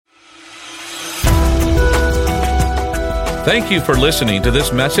Thank you for listening to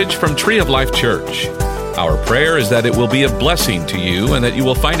this message from Tree of Life Church. Our prayer is that it will be a blessing to you and that you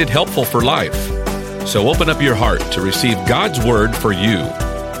will find it helpful for life. So open up your heart to receive God's word for you.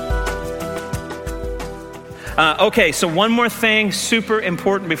 Okay, so one more thing, super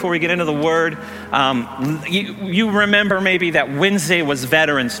important before we get into the word. You remember maybe that Wednesday was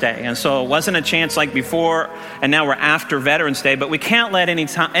Veterans Day, and so it wasn't a chance like before, and now we're after Veterans Day, but we can't let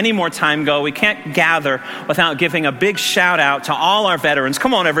any more time go. We can't gather without giving a big shout out to all our veterans.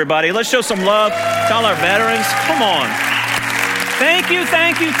 Come on, everybody. Let's show some love to all our veterans. Come on. Thank you,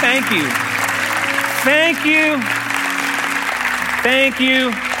 thank you, thank you. Thank you. Thank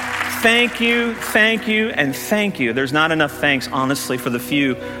you. Thank you, thank you, and thank you. There's not enough thanks, honestly, for the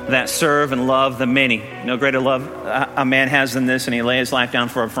few that serve and love the many. No greater love a man has than this, and he lay his life down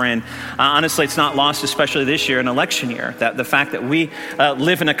for a friend. Honestly, it's not lost, especially this year, an election year, that the fact that we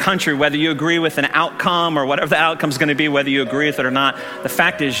live in a country, whether you agree with an outcome or whatever the outcome's going to be, whether you agree with it or not, the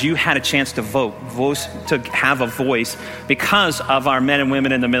fact is you had a chance to vote, to have a voice because of our men and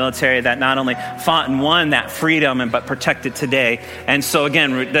women in the military that not only fought and won that freedom, but protected today. And so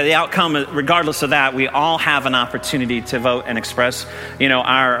again, the outcome, regardless of that, we all have an opportunity to vote and express,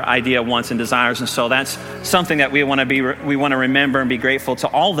 our idea, wants, and desires. And so that's something that we want to remember and be grateful to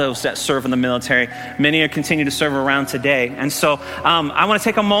all those that serve in the military. Many are continue to serve around today. And so I want to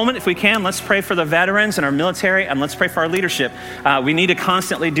take a moment, if we can, let's pray for the veterans and our military, and let's pray for our leadership. We need to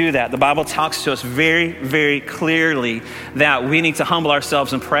constantly do that. The Bible talks to us very, very clearly that we need to humble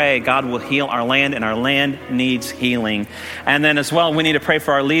ourselves and pray. God will heal our land, and our land needs healing. And then as well, we need to pray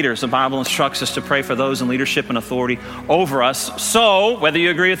for our leaders. The Bible instructs us to pray for those in leadership and authority over us. So, whether you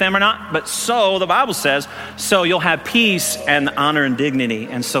agree with them or not, but so the Bible says, so you'll have peace and honor and dignity.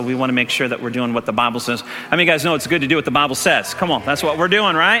 And so we want to make sure that we're doing what the Bible says. How many of you guys know it's good to do what the Bible says? Come on, that's what we're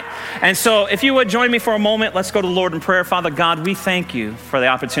doing, right? And so if you would join me for a moment, let's go to the Lord in prayer. Father God, we thank you for the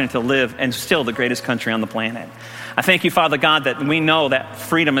opportunity to live in still the greatest country on the planet. I thank you, Father God, that we know that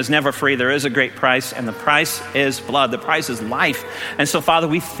freedom is never free. There is a great price, and the price is blood. The price is life. And so, Father,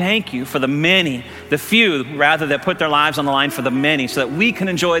 we thank you for the many, the few, rather, that put their lives on the line for the many so that we can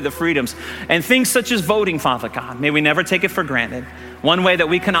enjoy the freedoms. And things such as voting, Father God, may we never take it for granted. One way that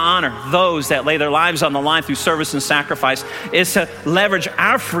we can honor those that lay their lives on the line through service and sacrifice is to leverage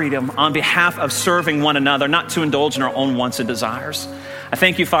our freedom on behalf of serving one another, not to indulge in our own wants and desires. I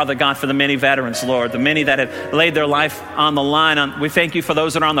thank you, Father God, for the many veterans, Lord, the many that have laid their life on the line. We thank you for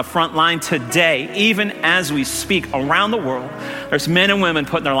those that are on the front line today, even as we speak around the world. There's men and women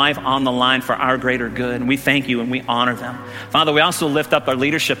putting their life on the line for our greater good, and we thank you and we honor them. Father, we also lift up our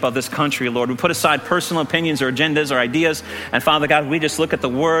leadership of this country, Lord. We put aside personal opinions or agendas or ideas, and Father God, we just look at the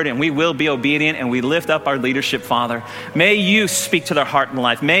word and we will be obedient, and we lift up our leadership, Father. May you speak to their heart and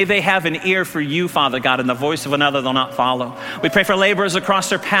life. May they have an ear for you, Father God, and the voice of another they'll not follow. We pray for laborers across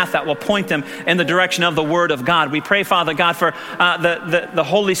their path that will point them in the direction of the word of God. We pray, Father God, for the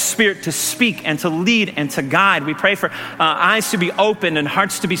Holy Spirit to speak and to lead and to guide. We pray for eyes to be opened and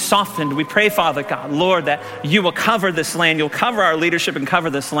hearts to be softened. We pray, Father God, Lord, that you will cover this land. You'll cover our leadership and cover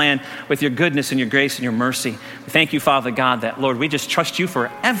this land with your goodness and your grace and your mercy. We thank you, Father God, that, Lord, we just trust you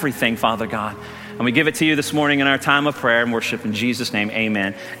for everything, Father God. And we give it to you this morning in our time of prayer and worship. In Jesus' name,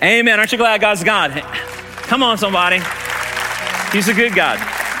 amen. Amen. Aren't you glad God's God? Come on, somebody. He's a good God.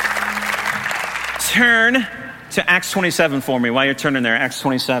 Turn to Acts 27 for me while you're turning there. Acts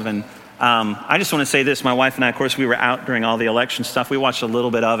 27. I just want to say this. My wife and I, of course, we were out during all the election stuff. We watched a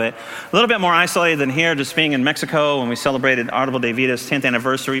little bit of it. A little bit more isolated than here, just being in Mexico when we celebrated Arturo de Vida's 10th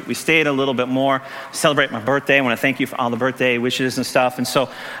anniversary. We stayed a little bit more, celebrate my birthday. I want to thank you for all the birthday wishes and stuff. And so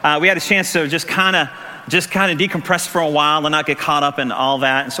we had a chance to just kind of decompress for a while and not get caught up in all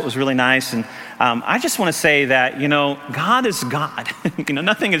that. And so it was really nice. And I just want to say that, God is God.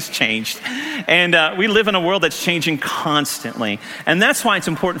 Nothing has changed. And we live in a world that's changing constantly. And that's why it's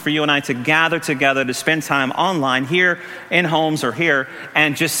important for you and I to gather together, to spend time online here in homes or here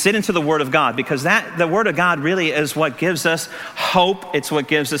and just sit into the Word of God, because the Word of God really is what gives us hope. It's what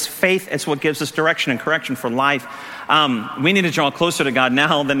gives us faith. It's what gives us direction and correction for life. We need to draw closer to God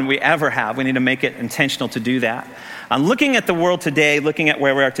now than we ever have. We need to make it intentional to do that. Looking at the world today, looking at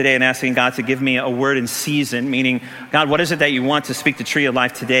where we are today and asking God to give me a word in season, meaning, God, what is it that you want to speak to Tree of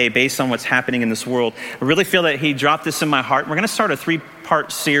Life today based on what's happening in this world? I really feel that he dropped this in my heart. We're going to start a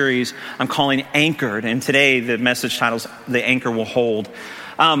 3-part series I'm calling Anchored. And today the message title is The Anchor Will Hold.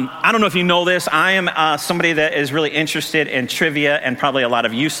 I don't know if you know this. I am somebody that is really interested in trivia and probably a lot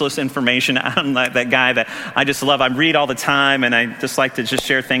of useless information. I'm like that guy that I just love. I read all the time, and I just like to just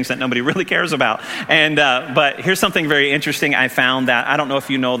share things that nobody really cares about. And but here's something very interesting I found that I don't know if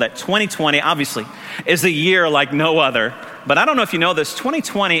you know that 2020 obviously is a year like no other. But I don't know if you know this,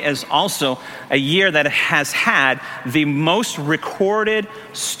 2020 is also a year that has had the most recorded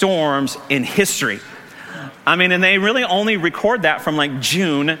storms in history. I mean, and they really only record that from like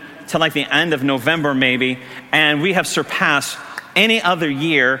June to like the end of November maybe, and we have surpassed any other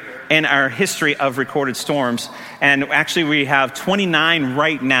year in our history of recorded storms. And actually we have 29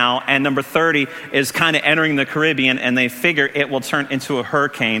 right now, and number 30 is kind of entering the Caribbean, and they figure it will turn into a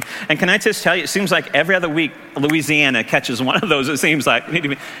hurricane. And can I just tell you, it seems like every other week Louisiana catches one of those. It seems like we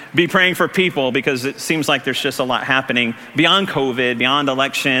need to be praying for people, because it seems like there's just a lot happening beyond COVID, beyond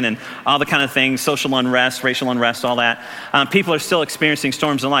election and all the kind of things, social unrest, racial unrest, all that. People are still experiencing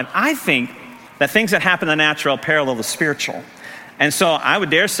storms in life. I think that things that happen in the natural parallel the spiritual. And so I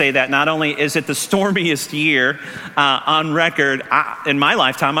would dare say that not only is it the stormiest year on record, in my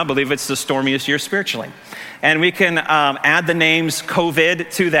lifetime, I believe it's the stormiest year spiritually. And we can add the names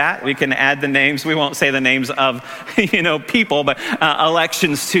COVID to that. We can add the names, we won't say the names of people, but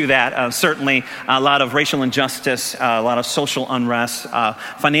elections to that. Certainly a lot of racial injustice, a lot of social unrest,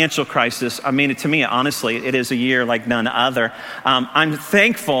 financial crisis. I mean, to me, honestly, it is a year like none other. I'm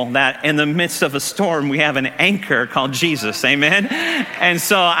thankful that in the midst of a storm, we have an anchor called Jesus, amen? And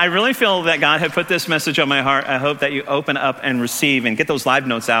so I really feel that God had put this message on my heart. I hope that you open up and receive and get those live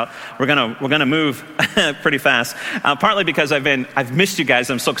notes out. We're gonna move pretty fast, partly because I've missed you guys.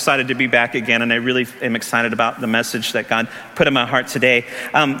 I'm so excited to be back again, and I really am excited about the message that God put in my heart today.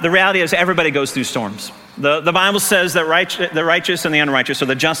 The reality is everybody goes through storms. The Bible says that the righteous and the unrighteous, or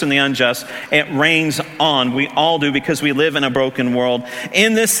the just and the unjust, it rains on. We all do, because we live in a broken world.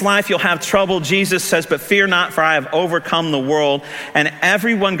 In this life you'll have trouble, Jesus says, but fear not, for I have overcome the world. And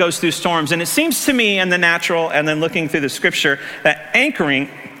everyone goes through storms. And it seems to me in the natural, and then looking through the scripture, that anchoring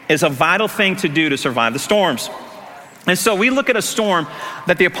is a vital thing to do to survive the storms. And so we look at a storm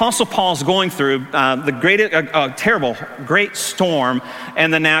that the Apostle Paul is going through, great storm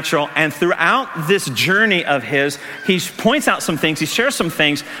in the natural. And throughout this journey of his, he points out some things, he shares some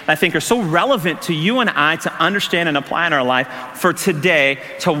things that I think are so relevant to you and I to understand and apply in our life for today,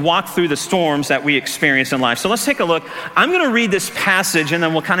 to walk through the storms that we experience in life. So let's take a look. I'm going to read this passage, and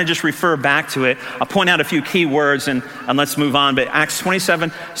then we'll kind of just refer back to it. I'll point out a few key words, and let's move on. But Acts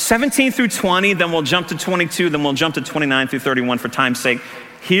 27, 17 through 20, then we'll jump to 22, then we'll jump to 29 through 31 for time's sake.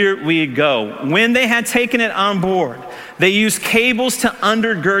 Here we go. When they had taken it on board, they used cables to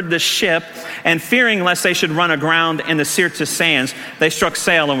undergird the ship, and fearing lest they should run aground in the Syrtis sands, they struck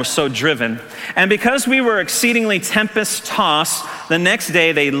sail and were so driven. And because we were exceedingly tempest-tossed, the next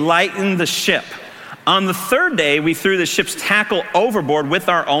day they lightened the ship. On the third day, we threw the ship's tackle overboard with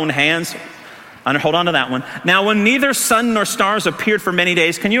our own hands. Hold on to that one. Now, when neither sun nor stars appeared for many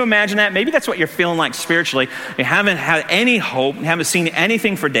days, can you imagine that? Maybe that's what you're feeling like spiritually. You haven't had any hope, you haven't seen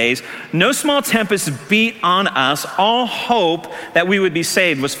anything for days. No small tempest beat on us. All hope that we would be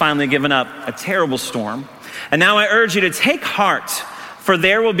saved was finally given up. A terrible storm. And now I urge you to take heart, for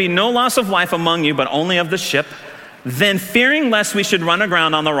there will be no loss of life among you, but only of the ship. Then, fearing lest we should run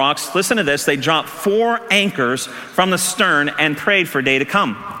aground on the rocks, listen to this, they dropped 4 anchors from the stern and prayed for day to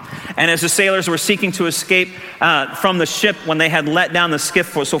come. And as the sailors were seeking to escape from the ship, when they had let down the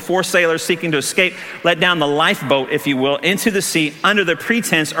skiff, so 4 sailors seeking to escape, let down the lifeboat, if you will, into the sea under the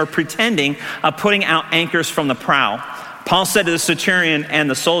pretense or pretending of putting out anchors from the prow. Paul said to the centurion and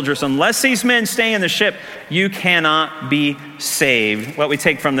the soldiers, unless these men stay in the ship, you cannot be saved. What we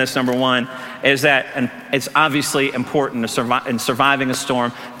take from this, number one, is that it's obviously important in surviving a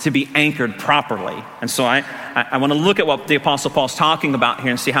storm to be anchored properly. And so I want to look at what the Apostle Paul's talking about here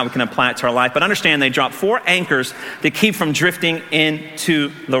and see how we can apply it to our life. But understand, they dropped 4 anchors to keep from drifting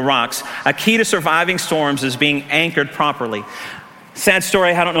into the rocks. A key to surviving storms is being anchored properly. Sad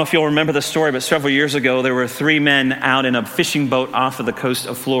story, I don't know if you'll remember the story, but several years ago, there were 3 men out in a fishing boat off of the coast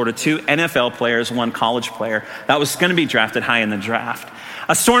of Florida, 2 NFL players, 1 college player that was going to be drafted high in the draft.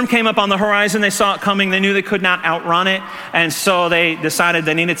 A storm came up on the horizon. They saw it coming. They knew they could not outrun it. And so they decided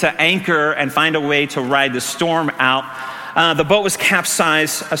they needed to anchor and find a way to ride the storm out. The boat was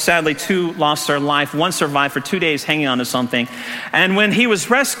capsized. Sadly, 2 lost their life. 1 survived for 2 days hanging onto something. And when he was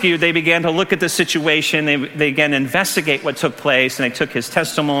rescued, they began to look at the situation. They began to investigate what took place, and they took his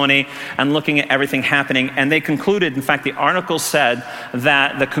testimony and looking at everything happening. And they concluded, in fact, the article said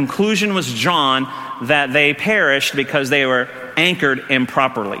that the conclusion was drawn that they perished because they were anchored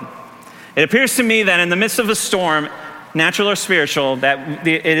improperly. It appears to me that in the midst of a storm, natural or spiritual, that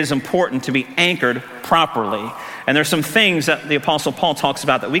it is important to be anchored properly. And there's some things that the Apostle Paul talks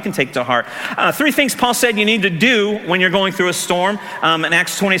about that we can take to heart. 3 things Paul said you need to do when you're going through a storm. In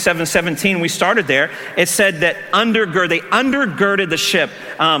Acts 27:17, we started there. It said that they undergirded the ship.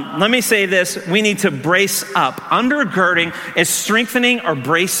 Let me say this, we need to brace up. Undergirding is strengthening or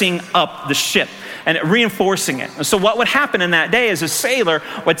bracing up the ship and reinforcing it. And so what would happen in that day is a sailor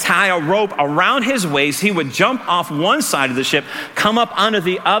would tie a rope around his waist. He would jump off one side of the ship, come up onto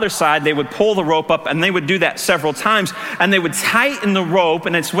the other side. They would pull the rope up, and they would do that several times. And they would tighten the rope,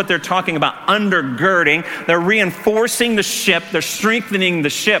 and it's what they're talking about, undergirding. They're reinforcing the ship. They're strengthening the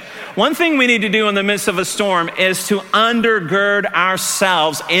ship. One thing we need to do in the midst of a storm is to undergird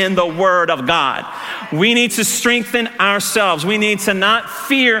ourselves in the Word of God. We need to strengthen ourselves. We need to not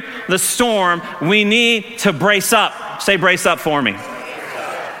fear the storm. We need to brace up. Say brace up for me.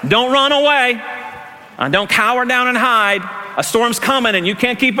 Don't run away. Don't cower down and hide. A storm's coming and you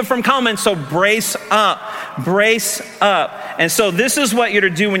can't keep it from coming, so brace up. Brace up. And so this is what you're to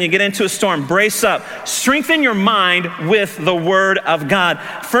do when you get into a storm. Brace up. Strengthen your mind with the Word of God.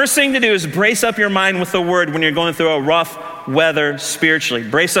 First thing to do is brace up your mind with the Word when you're going through a rough weather spiritually.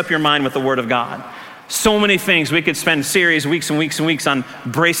 Brace up your mind with the Word of God. So many things. We could spend series, weeks and weeks and weeks on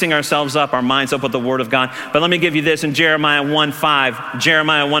bracing ourselves up, our minds up with the Word of God. But let me give you this in Jeremiah 1:5.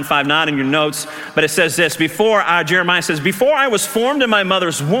 Jeremiah 1:5, not in your notes, but it says this. Jeremiah says, before I was formed in my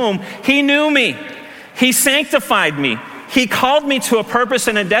mother's womb, He knew me. He sanctified me. He called me to a purpose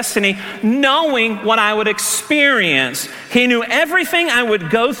and a destiny, knowing what I would experience. He knew everything I would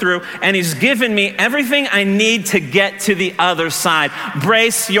go through, and He's given me everything I need to get to the other side.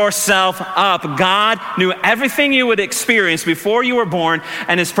 Brace yourself up. God knew everything you would experience before you were born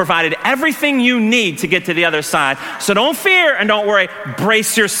and has provided everything you need to get to the other side. So don't fear and don't worry.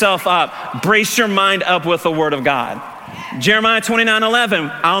 Brace yourself up. Brace your mind up with the Word of God. Jeremiah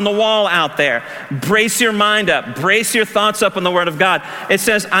 29:11 on the wall out there. Brace your mind up. Brace your thoughts up in the Word of God. It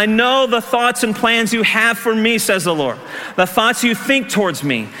says, I know the thoughts and plans you have for me, says the Lord. The thoughts you think towards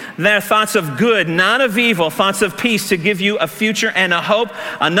me. They're thoughts of good, not of evil, thoughts of peace to give you a future and a hope.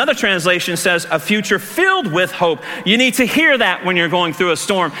 Another translation says a future filled with hope. You need to hear that when you're going through a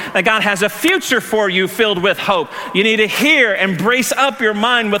storm, that God has a future for you filled with hope. You need to hear and brace up your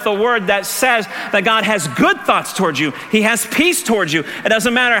mind with the Word that says that God has good thoughts towards you. He has peace towards you. It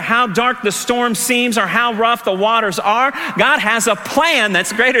doesn't matter how dark the storm seems or how rough the waters are. God has a plan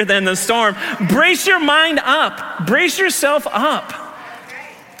that's greater than the storm. Brace your mind up. Brace yourself up.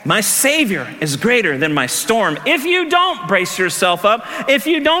 My Savior is greater than my storm. If you don't brace yourself up, if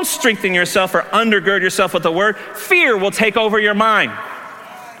you don't strengthen yourself or undergird yourself with the Word, fear will take over your mind.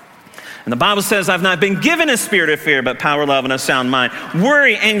 And the Bible says, I've not been given a spirit of fear, but power, love, and a sound mind.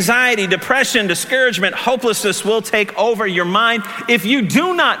 Worry, anxiety, depression, discouragement, hopelessness will take over your mind if you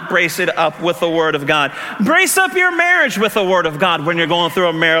do not brace it up with the Word of God. Brace up your marriage with the Word of God when you're going through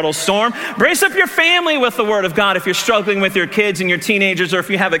a marital storm. Brace up your family with the Word of God if you're struggling with your kids and your teenagers, or if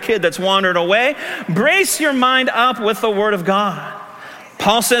you have a kid that's wandered away. Brace your mind up with the Word of God.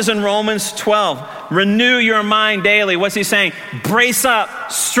 Paul says in Romans 12, renew your mind daily. What's he saying? Brace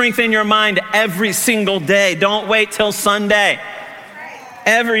up, strengthen your mind every single day. Don't wait till Sunday.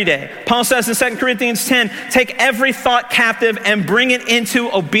 Every day. Paul says in 2 Corinthians 10, take every thought captive and bring it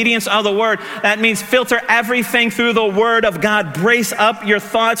into obedience of the Word. That means filter everything through the Word of God. Brace up your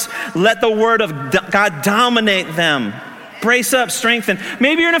thoughts. Let the Word of God dominate them. Brace up, strengthen.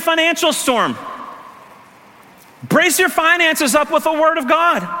 Maybe you're in a financial storm. Brace your finances up with the Word of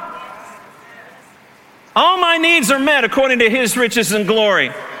God. All my needs are met according to His riches and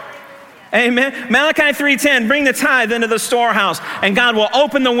glory. Amen. Malachi 3:10, bring the tithe into the storehouse, and God will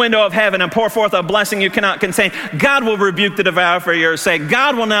open the window of heaven and pour forth a blessing you cannot contain. God will rebuke the devourer for your sake.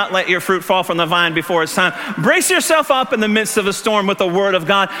 God will not let your fruit fall from the vine before its time. Brace yourself up in the midst of a storm with the Word of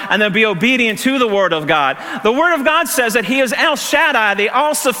God, and then be obedient to the Word of God. The Word of God says that He is El Shaddai, the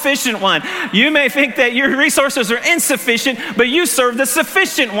all-sufficient one. You may think that your resources are insufficient, but you serve the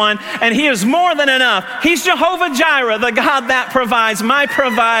sufficient one, and He is more than enough. He's Jehovah Jireh, the God that provides, my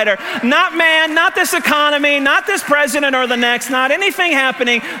provider. Not man, not this economy, not this president or the next, not anything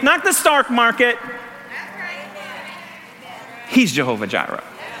happening, not the stock market. He's Jehovah Jireh.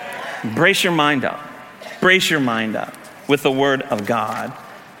 Brace your mind up. Brace your mind up with the Word of God.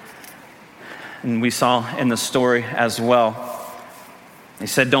 And we saw in the story as well, he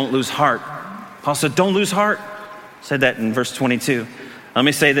said, don't lose heart. Paul said, don't lose heart. Said that in verse 22. Let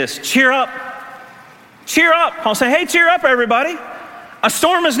me say this, cheer up. Cheer up. Paul said, hey, cheer up, everybody. A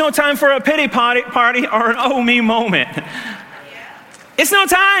storm is no time for a pity party or an oh me moment. It's no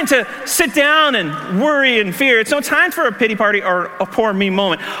time to sit down and worry and fear. It's no time for a pity party or a poor me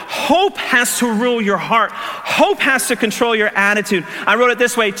moment. Hope has to rule your heart. Hope has to control your attitude. I wrote it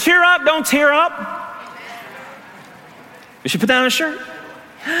this way: cheer up, don't tear up. You should put that on a shirt.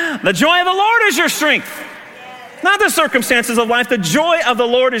 The joy of the Lord is your strength. Not the circumstances of life. The joy of the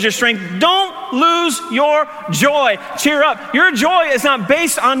Lord is your strength. Don't lose your joy. Cheer up. Your joy is not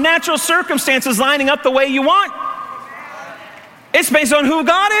based on natural circumstances lining up the way you want. It's based on who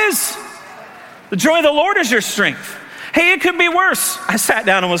God is. The joy of the Lord is your strength. Hey, it could be worse. I sat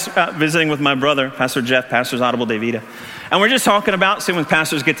down and was visiting with my brother, Pastor Jeff, Pastor's Audible Davida. And we're just talking about, see, when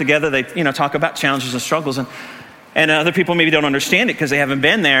pastors get together, they talk about challenges and struggles. And other people maybe don't understand it because they haven't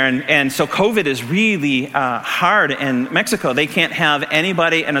been there. And so COVID is really hard in Mexico. They can't have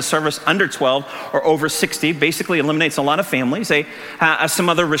anybody in a service under 12 or over 60. Basically eliminates a lot of families. They have some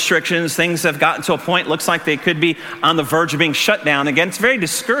other restrictions. Things have gotten to a point, looks like they could be on the verge of being shut down again. It's very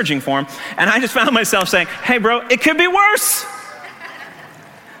discouraging for them. And I just found myself saying, hey, bro, it could be worse.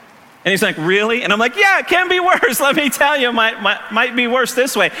 And he's like, really? And I'm like, yeah, it can be worse. Let me tell you, might be worse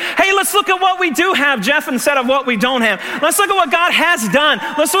this way. Hey, let's look at what we do have, Jeff, instead of what we don't have. Let's look at what God has done.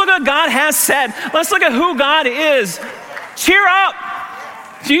 Let's look at what God has said. Let's look at who God is. Cheer up.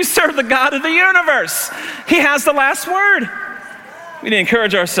 You serve the God of the universe. He has the last word. We need to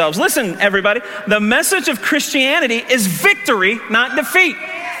encourage ourselves. Listen, everybody, the message of Christianity is victory, not defeat.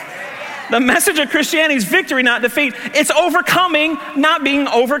 The message of Christianity is victory, not defeat. It's overcoming, not being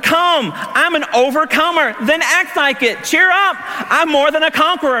overcome. I'm an overcomer, then act like it. Cheer up. I'm more than a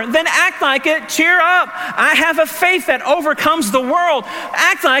conqueror, then act like it. Cheer up. I have a faith that overcomes the world.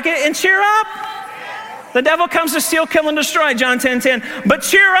 Act like it and cheer up. The devil comes to steal, kill, and destroy, John 10:10. But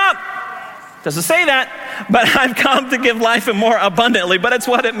cheer up. Doesn't say that, but I've come to give life and more abundantly, but it's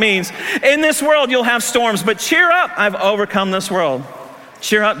what it means. In this world, you'll have storms, but cheer up. I've overcome this world.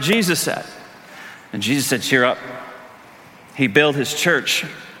 Cheer up, Jesus said. And Jesus said, cheer up. He built his church.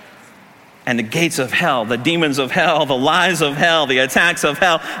 And the gates of hell, the demons of hell, the lies of hell, the attacks of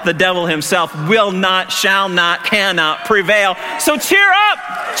hell, the devil himself will not, shall not, cannot prevail. So cheer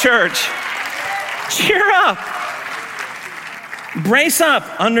up, church. Cheer up. Brace up.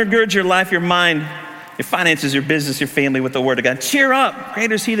 Undergird your life, your mind, your finances, your business, your family with the word of God. Cheer up.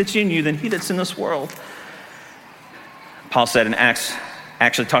 Greater is he that's in you than he that's in this world. Paul said in Acts,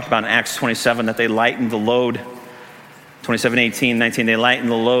 actually talked about in Acts 27 that they lightened the load. 27, 18, 19, they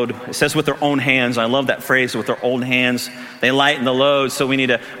lightened the load. It says with their own hands. I love that phrase, with their own hands. They lighten the load. So we need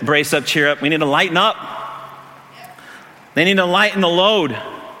to brace up, cheer up. We need to lighten up. They need to lighten the load.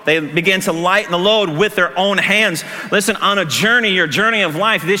 They began to lighten the load with their own hands. Listen, on a journey, your journey of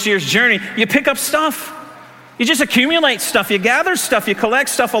life, this year's journey, you pick up stuff. You just accumulate stuff. You gather stuff. You collect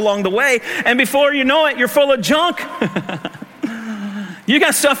stuff along the way. And before you know it, you're full of junk. You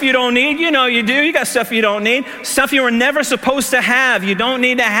got stuff you don't need. You know you do. You got stuff you don't need. Stuff you were never supposed to have. You don't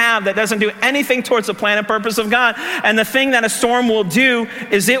need to have. That doesn't do anything towards the plan and purpose of God. And the thing that a storm will do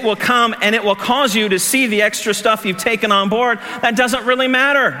is it will come and it will cause you to see the extra stuff you've taken on board that doesn't really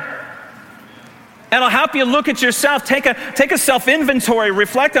matter. It'll help you look at yourself, take a self-inventory,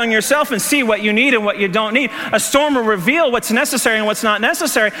 reflect on yourself and see what you need and what you don't need. A storm will reveal what's necessary and what's not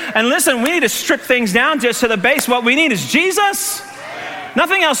necessary. And listen, we need to strip things down just to the base. What we need is Jesus.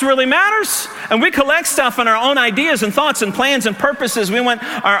 Nothing else really matters. And we collect stuff and our own ideas and thoughts and plans and purposes. We want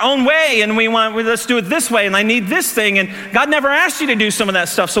our own way and let's do it this way and I need this thing. And God never asked you to do some of that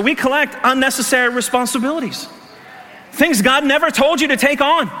stuff. So we collect unnecessary responsibilities. Things God never told you to take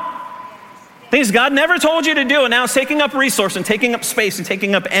on. Things God never told you to do, and now it's taking up resource and taking up space and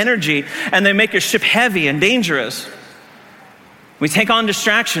taking up energy, and they make your ship heavy and dangerous. We take on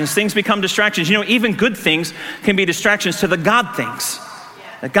distractions. Things become distractions. You know, even good things can be distractions to the God things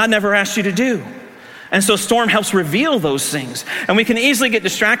that God never asked you to do. And so storm helps reveal those things. And we can easily get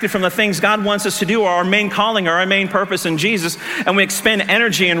distracted from the things God wants us to do or our main calling or our main purpose in Jesus, and we expend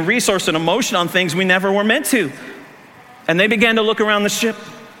energy and resource and emotion on things we never were meant to. And they began to look around the ship.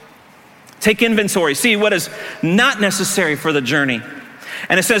 Take inventory, see what is not necessary for the journey.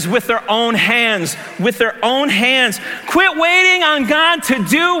 And it says, with their own hands, with their own hands. Quit waiting on God to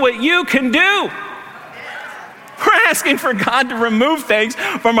do what you can do. We're asking for God to remove things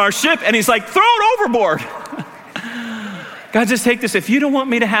from our ship, and he's like, throw it overboard. God, just take this. If you don't want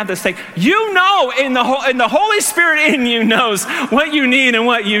me to have this thing, you know, in the Holy Spirit in you knows what you need and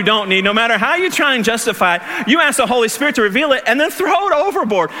what you don't need. No matter how you try and justify it, you ask the Holy Spirit to reveal it and then throw it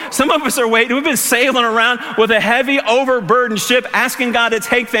overboard. Some of us are waiting. We've been sailing around with a heavy, overburdened ship, asking God to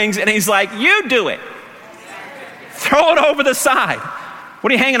take things, and he's like, you do it. Throw it over the side.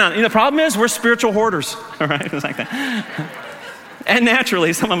 What are you hanging on? And the problem is we're spiritual hoarders. All right, it's like that. And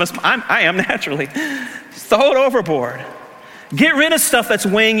naturally, some of us, I am naturally. Throw it overboard. Get rid of stuff that's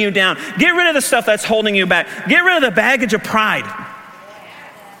weighing you down. Get rid of the stuff that's holding you back. Get rid of the baggage of pride.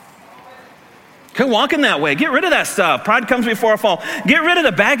 Quit walking that way. Get rid of that stuff. Pride comes before a fall. Get rid of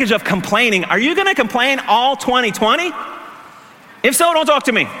the baggage of complaining. Are you going to complain all 2020? If so, don't talk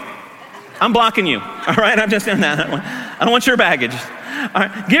to me. I'm blocking you. All right, I'm just doing that. I don't want your baggage. All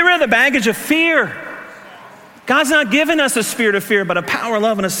right, get rid of the baggage of fear. God's not given us a spirit of fear, but a power,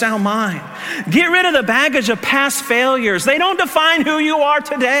 love, and a sound mind. Get rid of the baggage of past failures. They don't define who you are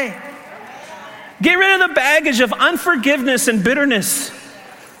today. Get rid of the baggage of unforgiveness and bitterness.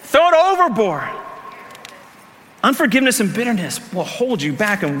 Throw it overboard. Unforgiveness and bitterness will hold you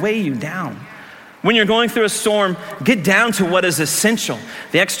back and weigh you down. When you're going through a storm, get down to what is essential.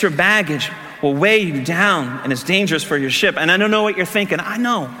 The extra baggage will weigh you down, and it's dangerous for your ship. And I don't know what you're thinking. I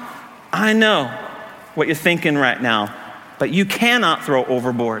know what you're thinking right now, but you cannot throw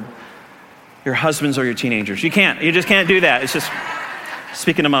overboard your husbands or your teenagers. You can't. You just can't do that. It's just,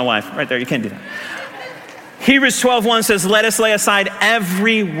 speaking to my wife right there, you can't do that. Hebrews 12:1 says, let us lay aside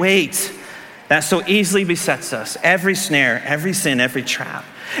every weight that so easily besets us, every snare, every sin, every trap.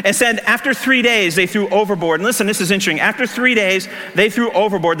 And said after 3 days they threw overboard, and listen, this is interesting. After 3 days, they threw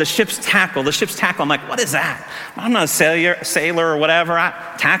overboard the ship's tackle. The ship's tackle, I'm like, what is that? I'm not a sailor or whatever.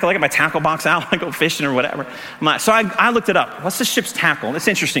 I get my tackle box out, I go fishing or whatever. So I looked it up. What's the ship's tackle? That's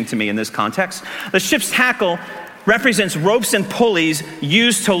interesting to me in this context. The ship's tackle represents ropes and pulleys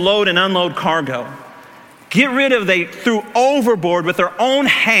used to load and unload cargo. They threw overboard with their own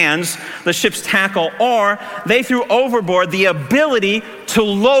hands the ship's tackle, or they threw overboard the ability to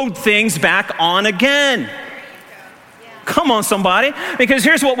load things back on again. Come on, somebody. Because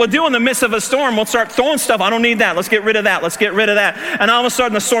here's what we'll do in the midst of a storm. We'll start throwing stuff. I don't need that. Let's get rid of that. Let's get rid of that. And all of a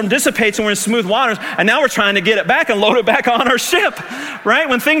sudden the storm dissipates and we're in smooth waters. And now we're trying to get it back and load it back on our ship, right?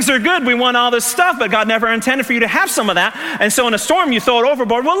 When things are good, we want all this stuff, but God never intended for you to have some of that. And so in a storm, you throw it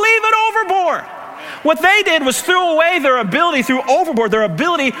overboard. Well, leave it overboard. What they did was threw away their ability, threw overboard their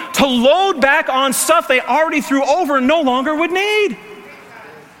ability to load back on stuff they already threw over and no longer would need.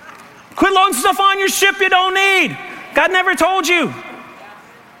 Quit loading stuff on your ship you don't need. God never told you.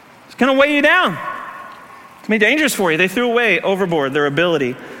 It's going to weigh you down. It's going to be dangerous for you. They threw away overboard their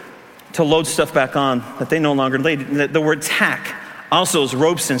ability to load stuff back on that they no longer need. The word tack also is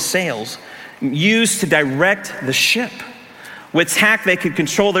ropes and sails used to direct the ship. With tack, they could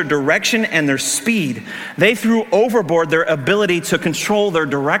control their direction and their speed. They threw overboard their ability to control their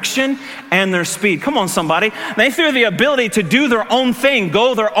direction and their speed. Come on, somebody. They threw the ability to do their own thing,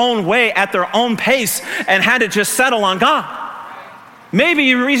 go their own way at their own pace, and had to just settle on God.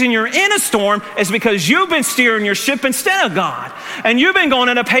 Maybe the reason you're in a storm is because you've been steering your ship instead of God. And you've been going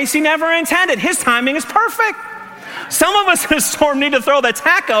at a pace He never intended. His timing is perfect. Some of us in a storm need to throw the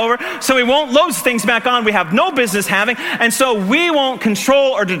tack over so we won't load things back on we have no business having, and so we won't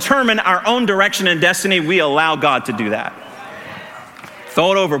control or determine our own direction and destiny. We allow God to do that.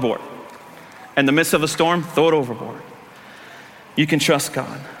 Throw it overboard. In the midst of a storm, throw it overboard. You can trust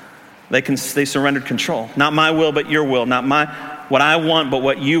God. They surrendered control. Not my will, but your will. Not what I want, but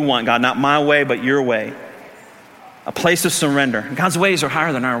what you want, God. Not my way, but your way. A place of surrender. God's ways are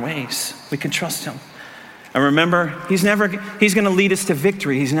higher than our ways. We can trust Him. And remember, He's going to lead us to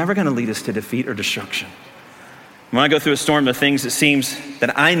victory. He's never going to lead us to defeat or destruction. When I go through a storm, the things it seems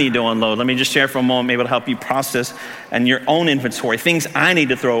that I need to unload, let me just share for a moment, maybe it'll help you process and your own inventory, things I need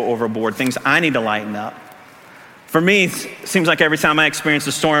to throw overboard, things I need to lighten up. For me, it seems like every time I experience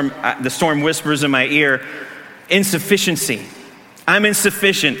the storm whispers in my ear, insufficiency. I'm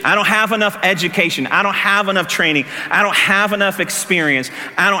insufficient. I don't have enough education. I don't have enough training. I don't have enough experience.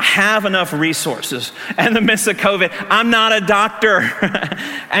 I don't have enough resources. In the midst of COVID, I'm not a doctor.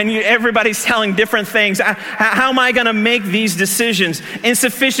 And everybody's telling different things. How am I going to make these decisions?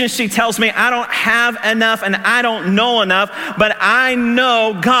 Insufficiency tells me I don't have enough and I don't know enough, but I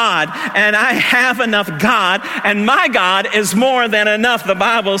know God and I have enough God, and my God is more than enough. The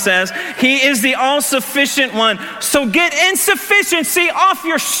Bible says He is the all-sufficient one. So get insufficient off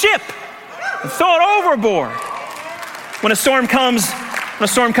your ship and throw it overboard. When a storm comes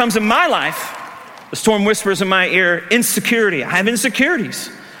in my life, the storm whispers in my ear, insecurity. I have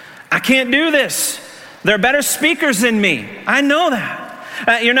insecurities. I can't do this. There are better speakers than me. I know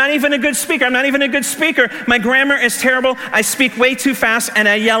that. You're not even a good speaker. I'm not even a good speaker. My grammar is terrible. I speak way too fast and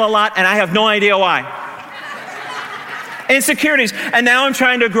I yell a lot and I have no idea why. Insecurities. And now I'm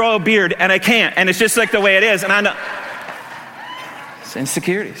trying to grow a beard and I can't. And it's just like the way it is. And I know.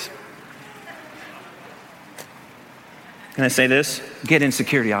 Insecurities. Can I say this? Get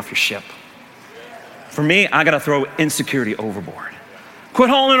insecurity off your ship. For me, I got to throw insecurity overboard. Quit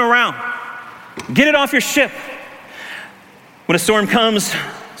hauling around. Get it off your ship. When a storm comes,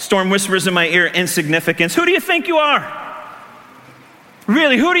 storm whispers in my ear, insignificance. Who do you think you are?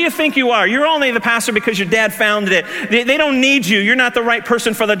 Really, who do you think you are? You're only the pastor because your dad founded it. They don't need you. You're not the right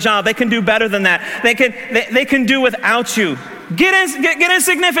person for the job. They can do better than that. They can do without you. Get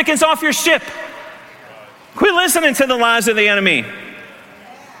insignificance off your ship. Quit listening to the lies of the enemy.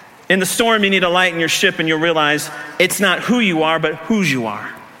 In the storm, you need a light in your ship, and you'll realize it's not who you are, but whose you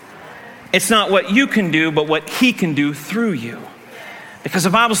are. It's not what you can do, but what he can do through you. Because the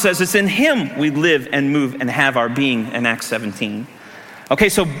Bible says it's in him we live and move and have our being in Acts 17. Okay,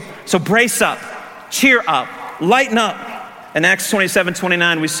 so brace up, cheer up, lighten up. In Acts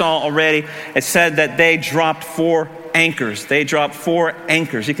 27:29, we saw already, it said that they dropped 4 anchors. They dropped 4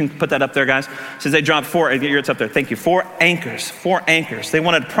 anchors. You can put that up there, guys. It says they dropped 4, it's up there, thank you. 4 anchors, 4 anchors. They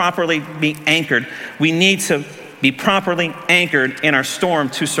wanted to properly be anchored. We need to be properly anchored in our storm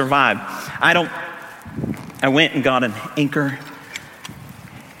to survive. I went and got an anchor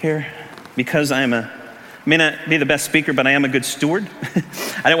here because I may not be the best speaker, but I am a good steward.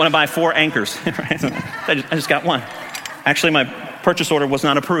 I didn't want to buy 4 anchors. I just got 1. Actually, my purchase order was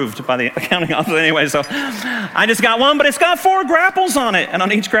not approved by the accounting office anyway, so I just got 1, but it's got 4 grapples on it. And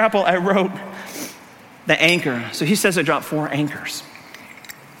on each grapple, I wrote the anchor. So he says I dropped 4 anchors.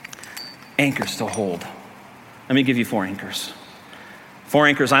 Anchors to hold. Let me give you 4 anchors. 4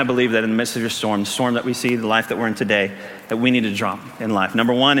 anchors, I believe, that in the midst of your storm, the storm that we see, the life that we're in today, that we need to drop in life.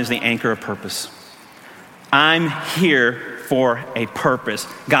 Number 1 is the anchor of purpose. I'm here for a purpose.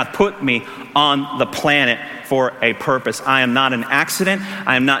 God put me on the planet for a purpose. I am not an accident.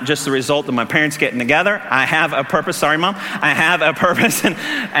 I am not just the result of my parents getting together. I have a purpose. Sorry, Mom. I have a purpose,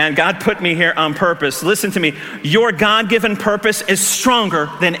 and God put me here on purpose. Listen to me. Your God-given purpose is stronger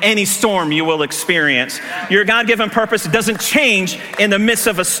than any storm you will experience. Your God-given purpose doesn't change in the midst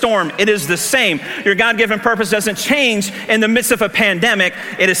of a storm. It is the same. Your God-given purpose doesn't change in the midst of a pandemic.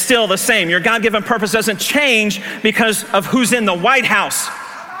 It is still the same. Your God-given purpose doesn't change because of who's in the White House.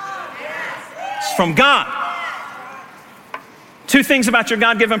 It's from God. 2 things about your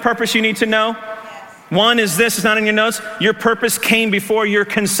God-given purpose you need to know. 1 is this, it's not in your notes. Your purpose came before your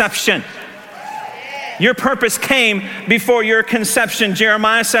conception. Your purpose came before your conception.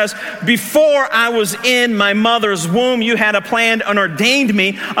 Jeremiah says, before I was in my mother's womb, you had a plan and ordained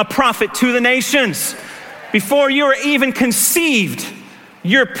me a prophet to the nations. Before you were even conceived,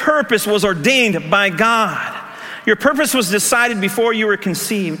 your purpose was ordained by God. Your purpose was decided before you were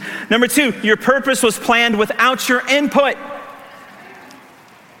conceived. Number 2, your purpose was planned without your input,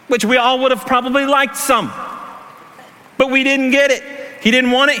 which we all would have probably liked some, but we didn't get it. He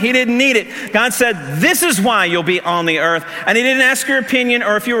didn't want it. He didn't need it. God said, this is why you'll be on the earth. And he didn't ask your opinion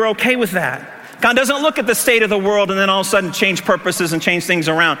or if you were okay with that. God doesn't look at the state of the world and then all of a sudden change purposes and change things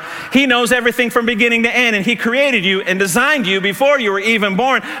around. He knows everything from beginning to end, and he created you and designed you before you were even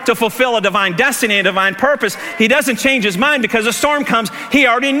born to fulfill a divine destiny, a divine purpose. He doesn't change his mind because a storm comes. He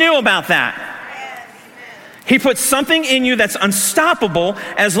already knew about that. He puts something in you that's unstoppable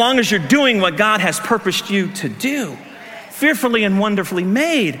as long as you're doing what God has purposed you to do. Fearfully and wonderfully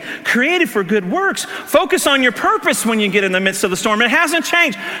made, created for good works. Focus on your purpose when you get in the midst of the storm. It hasn't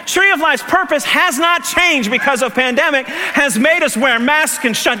changed. Tree of Life's purpose has not changed because of pandemic, has made us wear masks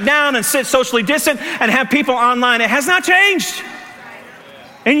and shut down and sit socially distant and have people online. It has not changed.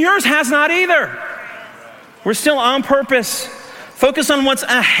 And yours has not either. We're still on purpose. Focus on what's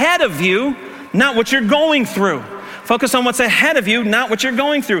ahead of you, not what you're going through. Focus on what's ahead of you, not what you're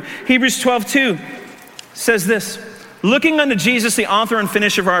going through. Hebrews 12:2 says this, looking unto Jesus, the author and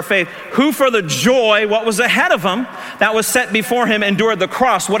finisher of our faith, who for the joy, what was ahead of him, that was set before him, endured the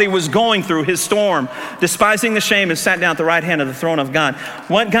cross, what he was going through, his storm, despising the shame, and sat down at the right hand of the throne of God.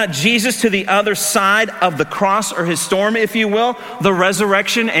 What got Jesus to the other side of the cross, or his storm, if you will? The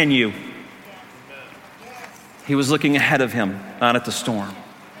resurrection and you. He was looking ahead of him, not at the storm.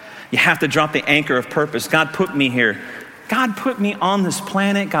 You have to drop the anchor of purpose. God put me here. God put me on this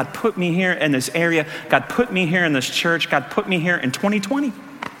planet. God put me here in this area. God put me here in this church. God put me here in 2020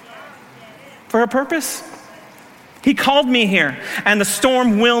 for a purpose. He called me here, and the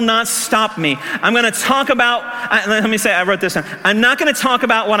storm will not stop me. I'm going to talk about, I wrote this down. I'm not going to talk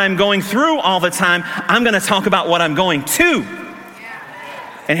about what I'm going through all the time. I'm going to talk about what I'm going to.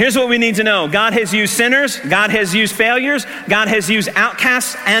 And here's what we need to know. God has used sinners. God has used failures. God has used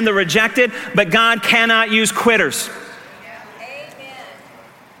outcasts and the rejected, but God cannot use quitters.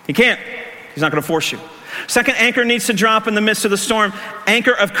 He can't. He's not going to force you. Second anchor needs to drop in the midst of the storm.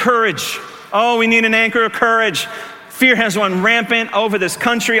 Anchor of courage. Oh, we need an anchor of courage. Fear has run rampant over this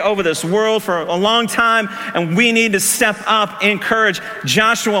country, over this world for a long time, and we need to step up in courage.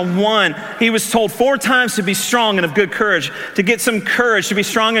 Joshua 1, he was told 4 times to be strong and of good courage, to get some courage, to be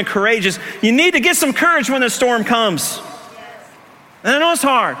strong and courageous. You need to get some courage when the storm comes. And I know it's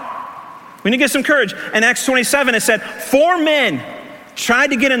hard. We need to get some courage. In Acts 27, it said 4 men tried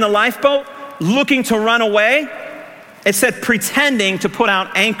to get in the lifeboat looking to run away. It said pretending to put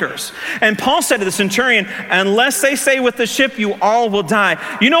out anchors. And Paul said to the centurion, unless they stay with the ship, you all will die.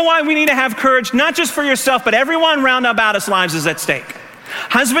 You know why we need to have courage? Not just for yourself, but everyone round about us' lives is at stake.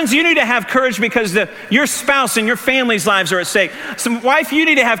 Husbands, you need to have courage because your spouse and your family's lives are at stake. Wife, you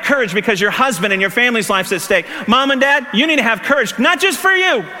need to have courage because your husband and your family's lives are at stake. Mom and dad, you need to have courage, not just for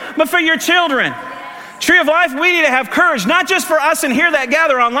you, but for your children. Tree of Life, we need to have courage, not just for us and here that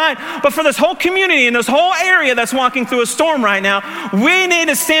gather online, but for this whole community and this whole area that's walking through a storm right now. We need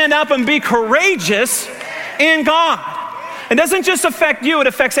to stand up and be courageous in God. It doesn't just affect you, it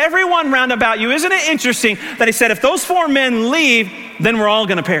affects everyone round about you. Isn't it interesting that he said, if those 4 men leave, then we're all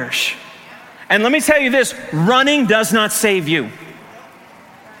gonna perish. And let me tell you this, running does not save you.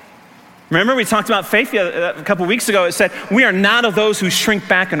 Remember we talked about faith a couple weeks ago. It said, we are not of those who shrink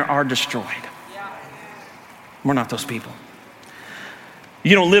back and are destroyed. We're not those people.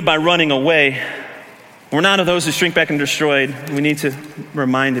 You don't live by running away. We're not of those who shrink back and destroyed. We need to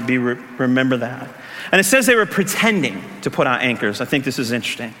remember that. And it says they were pretending to put out anchors. I think this is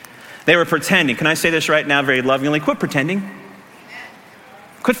interesting. They were pretending. Can I say this right now very lovingly? Quit pretending.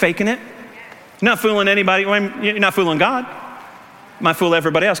 Quit faking it. You're not fooling anybody. You're not fooling God. You might fool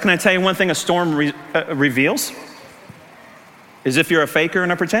everybody else. Can I tell you one thing a storm reveals? Is if you're a faker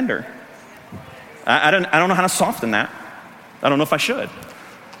and a pretender. I don't know how to soften that. I don't know if I should.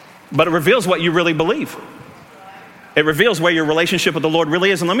 But it reveals what you really believe. It reveals where your relationship with the Lord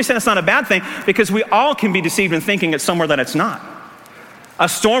really is. And let me say that's not a bad thing because we all can be deceived in thinking it's somewhere that it's not. A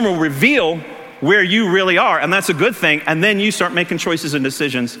storm will reveal where you really are, and that's a good thing. And then you start making choices and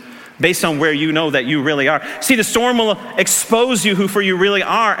decisions based on where you know that you really are. See, the storm will expose you for you really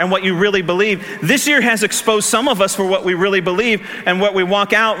are and what you really believe. This year has exposed some of us for what we really believe and what we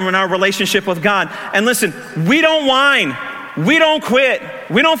walk out in our relationship with God. And listen, we don't whine. We don't quit.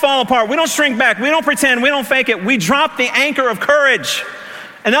 We don't fall apart. We don't shrink back. We don't pretend. We don't fake it. We drop the anchor of courage.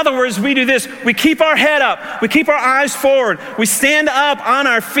 In other words, we do this. We keep our head up. We keep our eyes forward. We stand up on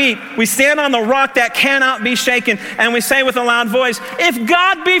our feet. We stand on the rock that cannot be shaken. And we say with a loud voice, if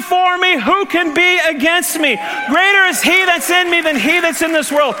God be for me, who can be against me? Greater is he that's in me than he that's in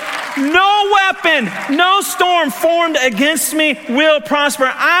this world. No weapon, no storm formed against me will prosper.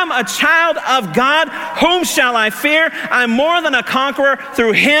 I'm a child of God. Whom shall I fear? I'm more than a conqueror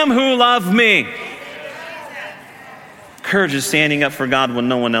through him who loved me. Courage is standing up for God when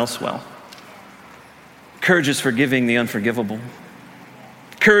no one else will. Courage is forgiving the unforgivable.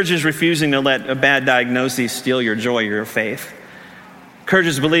 Courage is refusing to let a bad diagnosis steal your joy or your faith. Courage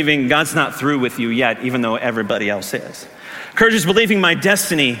is believing God's not through with you yet, even though everybody else is. Courage is believing my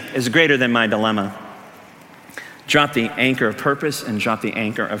destiny is greater than my dilemma. Drop the anchor of purpose and drop the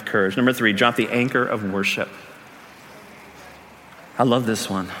anchor of courage. Number 3, drop the anchor of worship. I love this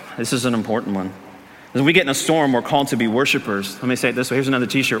one. This is an important one. As we get in a storm, we're called to be worshipers. Let me say it this way. Here's another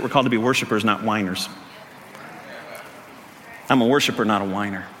t-shirt. We're called to be worshipers, not whiners. I'm a worshiper, not a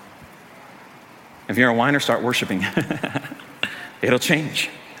whiner. If you're a whiner, start worshiping. It'll change.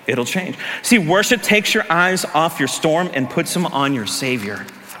 It'll change. See, worship takes your eyes off your storm and puts them on your Savior.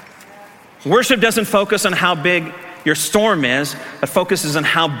 Worship doesn't focus on how big your storm is, but focuses on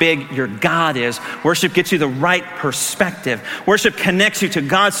how big your God is. Worship gets you the right perspective. Worship connects you to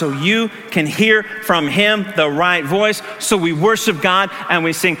God so you can hear from him the right voice. So we worship God and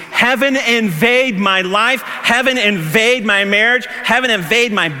we sing, heaven invade my life, heaven invade my marriage, heaven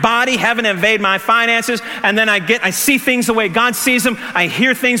invade my body, heaven invade my finances. And then I see things the way God sees them. I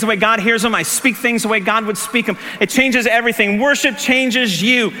hear things the way God hears them. I speak things the way God would speak them. It changes everything. Worship changes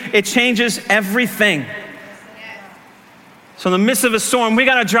you. It changes everything. So in the midst of a storm, we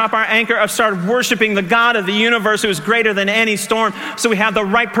got to drop our anchor of start worshiping the God of the universe who is greater than any storm so we have the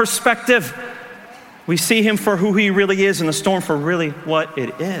right perspective. We see him for who he really is and the storm for really what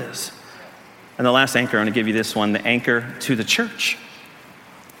it is. And the last anchor, I'm going to give you this one, the anchor to the church.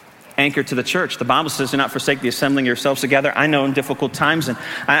 Anchored to the church. The Bible says, do not forsake the assembling yourselves together. I know in difficult times, and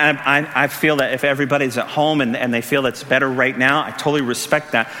I feel that if everybody's at home and they feel it's better right now, I totally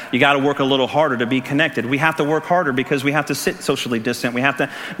respect that. You got to work a little harder to be connected. We have to work harder because we have to sit socially distant. We have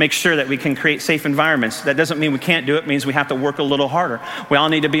to make sure that we can create safe environments. That doesn't mean we can't do it. It means we have to work a little harder. We all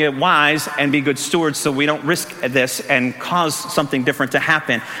need to be wise and be good stewards so we don't risk this and cause something different to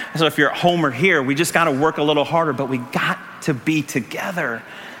happen. So if you're at home or here, we just got to work a little harder, but we got to be together,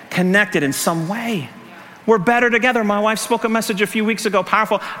 connected in some way. We're better together. My wife spoke a message a few weeks ago,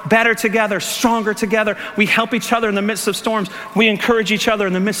 powerful, better together, stronger together. We help each other in the midst of storms. We encourage each other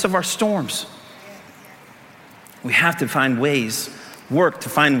in the midst of our storms. We have to find ways, work to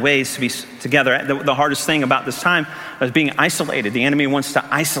find ways to be together. The hardest thing about this time is being isolated. The enemy wants to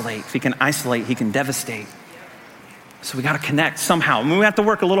isolate. If he can isolate, he can devastate. So we got to connect somehow. I mean, we have to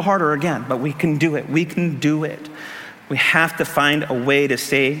work a little harder again, but we can do it. We can do it. We have to find a way to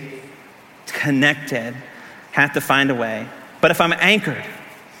stay connected, have to find a way. But if I'm anchored,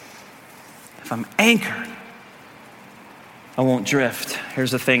 I won't drift.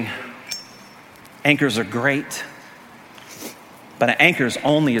 Here's the thing. Anchors are great, but an anchor is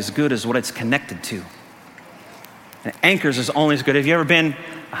only as good as what it's connected to. And anchors is only as good. Have you ever been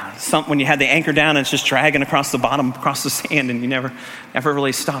when you had the anchor down and it's just dragging across the bottom, across the sand, and you never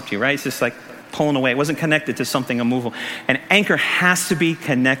really stopped you, right? It's just like pulling away. It wasn't connected to something immovable. An anchor has to be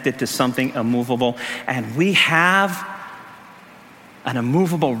connected to something immovable. And we have an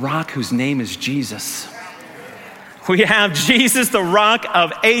immovable rock whose name is Jesus. We have Jesus, the rock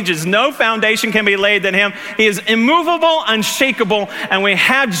of ages. No foundation can be laid than him. He is immovable, unshakable, and we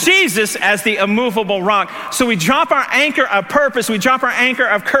have Jesus as the immovable rock. So we drop our anchor of purpose, we drop our anchor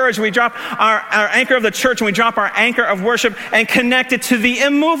of courage, we drop our anchor of the church, and we drop our anchor of worship and connect it to the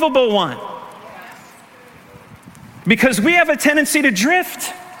immovable one. Because we have a tendency to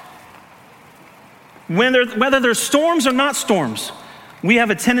drift. Whether there's storms or not storms, we have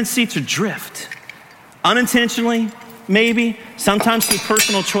a tendency to drift. Unintentionally, maybe, sometimes through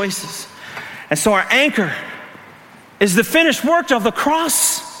personal choices. And so our anchor is the finished work of the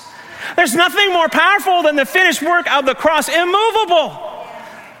cross. There's nothing more powerful than the finished work of the cross. Immovable,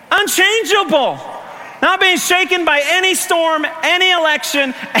 unchangeable, not being shaken by any storm, any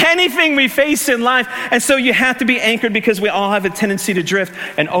election, anything we face in life. And so you have to be anchored because we all have a tendency to drift.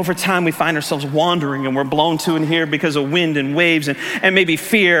 And over time we find ourselves wandering and we're blown to and here because of wind and waves and maybe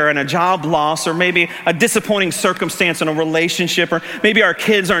fear and a job loss or maybe a disappointing circumstance in a relationship or maybe our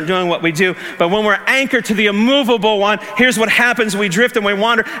kids aren't doing what we do. But when we're anchored to the immovable one, here's what happens. We drift and we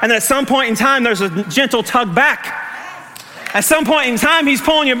wander. And then at some point in time, there's a gentle tug back. At some point in time, he's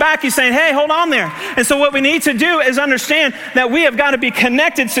pulling you back. He's saying, hey, hold on there. And so what we need to do is understand that we have got to be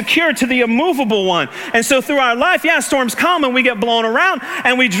connected, secure to the immovable one. And so through our life, storms come and we get blown around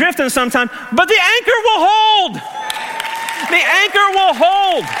and we drift in sometimes, but the anchor will hold. The anchor will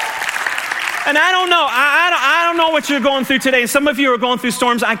hold. And I don't know. I don't know what you're going through today. Some of you are going through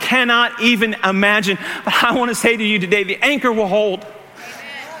storms I cannot even imagine. But I want to say to you today, the anchor will hold.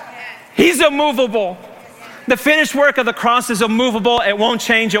 He's immovable. The finished work of the cross is immovable. It won't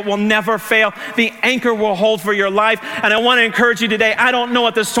change. It will never fail. The anchor will hold for your life. And I want to encourage you today. I don't know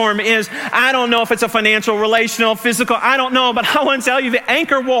what the storm is. I don't know if it's a financial, relational, physical. I don't know. But I want to tell you the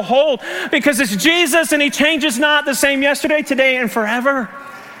anchor will hold because it's Jesus and he changes not, the same yesterday, today, and forever.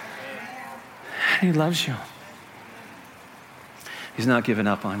 He loves you. He's not giving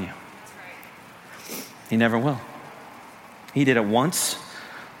up on you. He never will. He did it once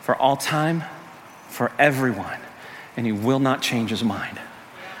for all time, for everyone, and he will not change his mind.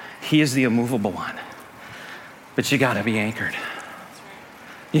 He is the immovable one. But you got to be anchored.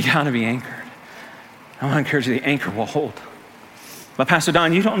 You got to be anchored. I want to encourage you, the anchor will hold. But Pastor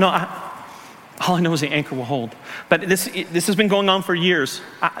Don, you don't know. All I know is the anchor will hold. But this has been going on for years.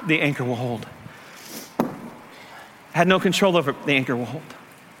 The anchor will hold. I had no control over it. The anchor will hold.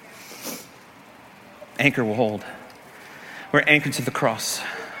 Anchor will hold. We're anchored to the cross.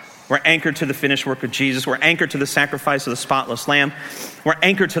 We're anchored to the finished work of Jesus. We're anchored to the sacrifice of the spotless lamb. We're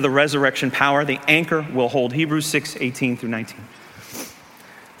anchored to the resurrection power. The anchor will hold. Hebrews 6:18-19.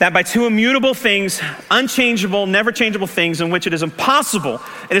 That by two immutable things, unchangeable, never changeable things in which it is impossible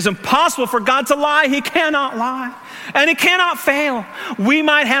for God to lie. He cannot lie. And he cannot fail. We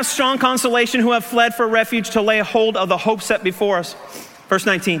might have strong consolation who have fled for refuge to lay hold of the hope set before us. Verse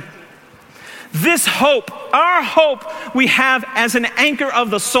 19. This hope, our hope, we have as an anchor of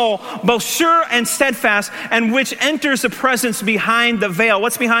the soul, both sure and steadfast, and which enters the presence behind the veil.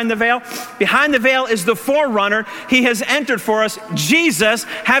 What's behind the veil? Behind the veil is the forerunner. He has entered for us, Jesus,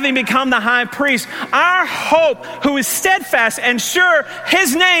 having become the high priest. Our hope, who is steadfast and sure,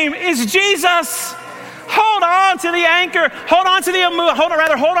 his name is Jesus. Hold on to the anchor. Hold on to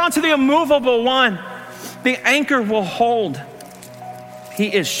the immovable one. The anchor will hold.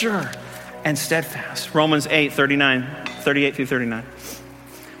 He is sure and steadfast. Romans 8:38 through 39.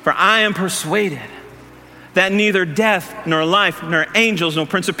 For I am persuaded that neither death, nor life, nor angels, nor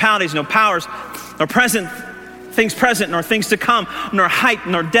principalities, nor powers, nor things present, nor things to come, nor height,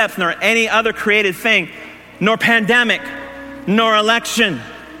 nor depth, nor any other created thing, nor pandemic, nor election,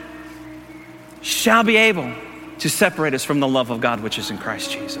 shall be able to separate us from the love of God which is in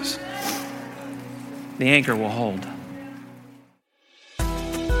Christ Jesus. The anchor will hold.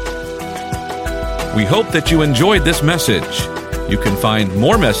 We hope that you enjoyed this message. You can find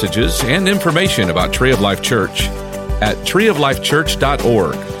more messages and information about Tree of Life Church at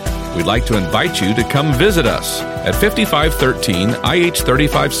treeoflifechurch.org. We'd like to invite you to come visit us at 5513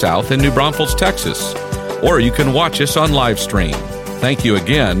 IH-35 South in New Braunfels, Texas, or you can watch us on live stream. Thank you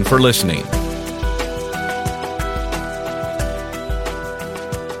again for listening.